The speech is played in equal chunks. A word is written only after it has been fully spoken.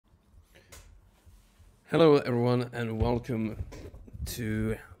Hello everyone and welcome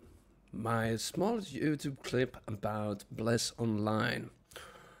to my small YouTube clip about Bless Online.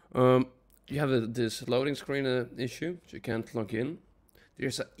 You have this loading screen issue, so you can't log in.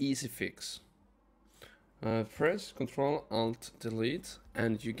 There's an easy fix. Press Ctrl Alt Delete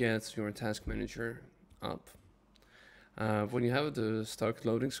and you get your task manager up. When you have the stock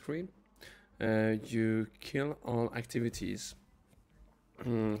loading screen, you kill all activities.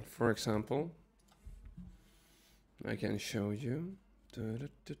 For example, I can show you. Okay,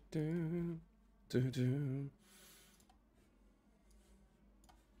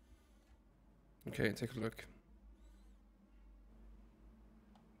 take a look.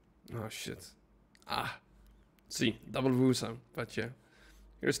 Oh shit. See, double woosa. But yeah,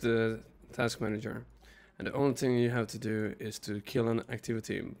 here's the task manager. And the only thing you have to do is to kill an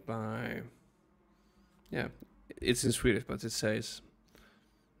activity by... Yeah, it's in Swedish, but it says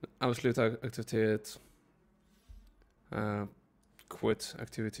avsluta aktivitet, quit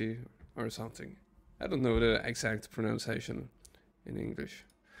activity or something. I don't know the exact pronunciation in English,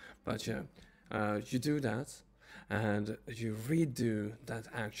 but yeah, you do that and you redo that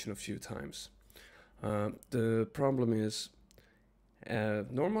action a few times. The problem is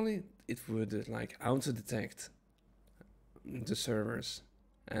normally it would like auto-detect the servers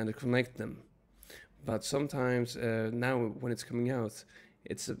and connect them, but sometimes now when it's coming out,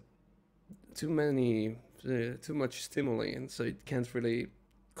 it's too much stimuli, and so it can't really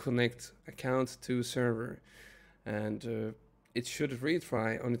connect account to server, and it should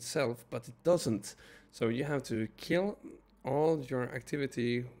retry on itself, but it doesn't. So you have to kill all your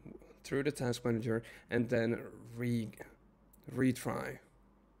activity through the task manager and then retry,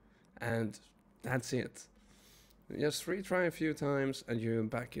 and that's it. Just retry a few times and you're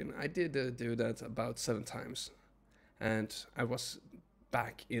back in. I did do that about 7 times and I was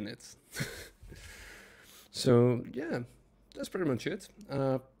back in it. So yeah, that's pretty much it.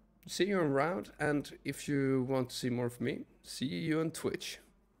 See you around, and if you want to see more from me, see you on Twitch.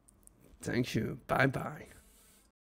 Thank you. Bye bye.